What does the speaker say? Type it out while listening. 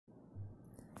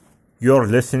You're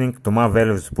listening to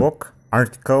Mavel's book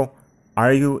article,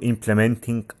 Are You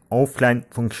Implementing Offline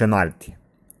Functionality?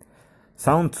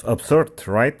 Sounds absurd,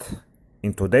 right?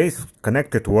 In today's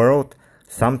connected world,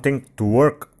 something to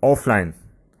work offline.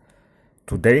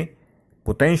 Today,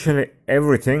 potentially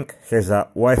everything has a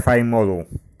Wi-Fi module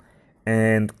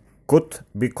and could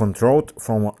be controlled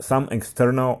from some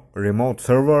external remote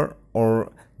server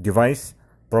or device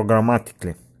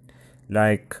programmatically,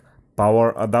 like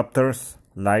power adapters,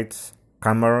 lights,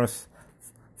 cameras,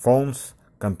 phones,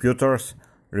 computers,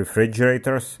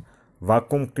 refrigerators,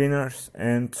 vacuum cleaners,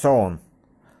 and so on.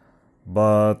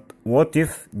 But what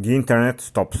if the internet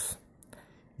stops?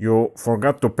 You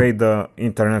forgot to pay the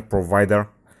internet provider,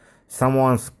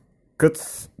 someone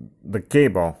cuts the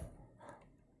cable.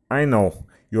 I know,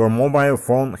 your mobile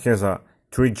phone has a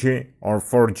 3G or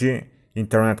 4G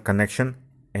internet connection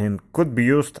and could be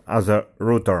used as a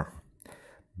router.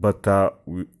 But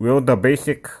will the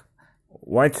basic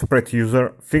widespread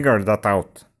user figure that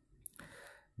out?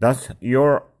 Does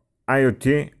your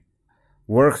IoT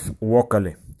works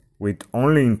locally with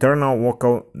only internal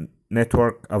local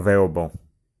network available?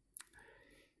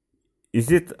 Is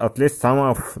it at least some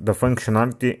of the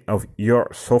functionality of your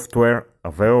software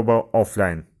available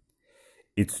offline?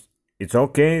 It's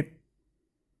okay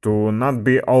to not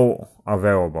be all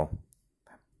available.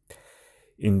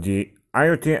 In the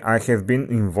IoT I have been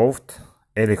involved,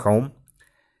 EliHome,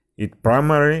 it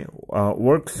primarily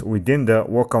works within the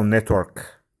local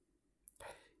network.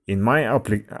 In my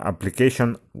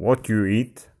application What You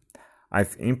Eat,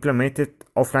 I've implemented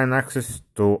offline access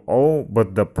to all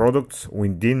but the products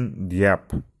within the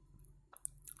app.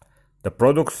 The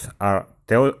products are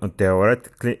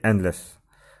theoretically endless,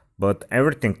 but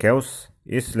everything else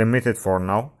is limited for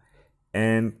now,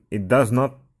 and it does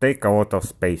not take a lot of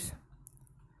space.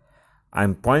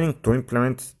 I'm planning to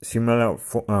implement similar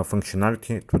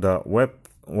functionality to the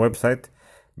website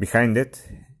behind it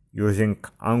using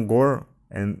Angular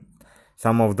and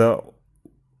some of the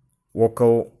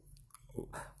local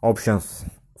options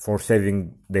for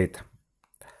saving data.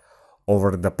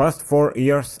 Over the past 4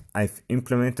 years, I've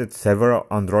implemented several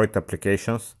Android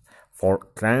applications for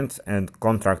clients and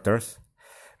contractors,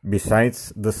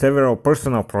 besides the several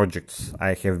personal projects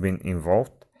I have been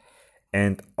involved,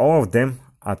 and all of them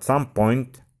at some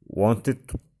point wanted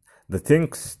the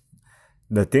thing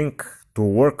to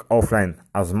work offline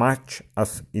as much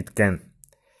as it can.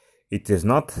 It is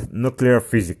not nuclear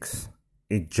physics.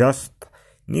 It just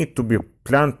needs to be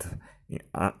planned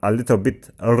a little bit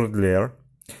earlier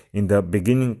in the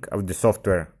beginning of the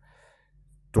software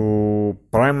to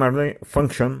primarily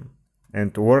function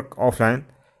and to work offline,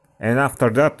 and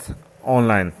after that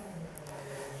online.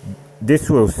 This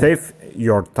will save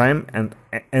your time and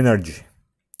energy.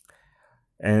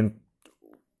 And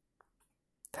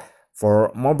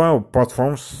for mobile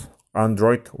platforms,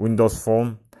 Android, Windows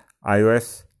Phone,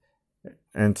 iOS,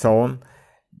 and so on,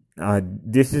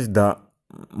 this is the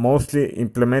mostly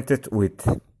implemented with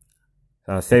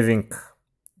saving,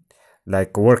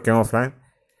 like working offline.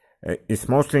 It's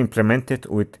mostly implemented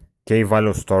with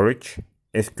key-value storage,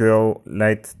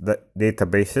 SQLite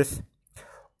databases,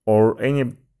 or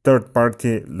any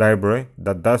third-party library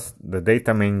that does the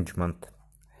data management.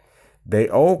 They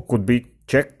all could be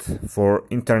checked for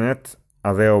internet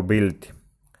availability.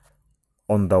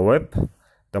 On the web,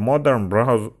 the modern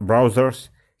browsers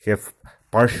have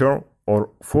partial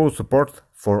or full support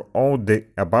for all the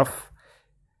above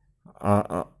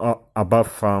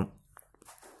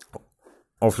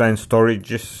offline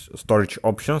storage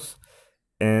options,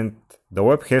 and the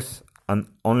web has an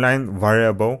online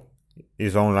variable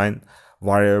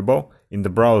in the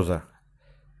browser.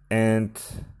 And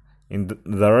in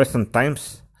the recent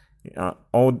times,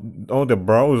 all the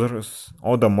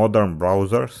modern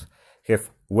browsers have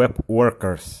web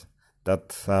workers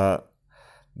that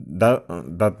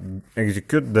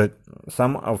execute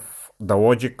some of the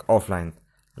logic offline,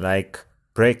 like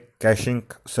pre-caching,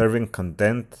 serving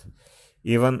content,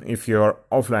 even if you are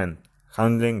offline,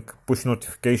 handling push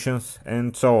notifications,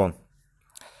 and so on.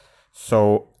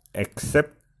 So,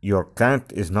 except your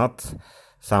client is not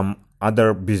some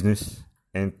other business,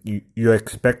 and you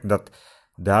expect that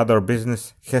the other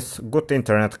business has good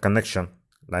internet connection,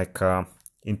 like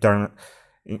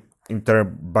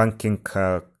interbanking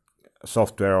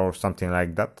software or something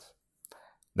like that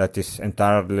is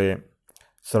entirely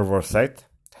server side,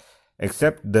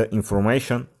 except the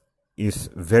information is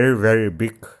very, very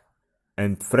big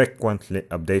and frequently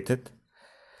updated.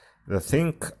 The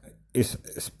thing is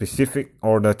specific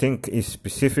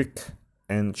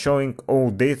and showing all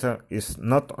data is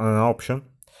not an option.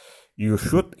 You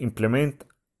should implement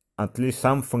at least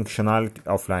some functionality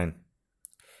offline.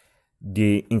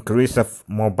 The increase of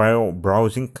mobile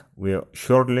browsing will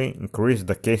surely increase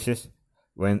the cases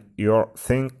when your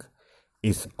thing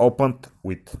is opened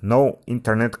with no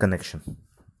internet connection.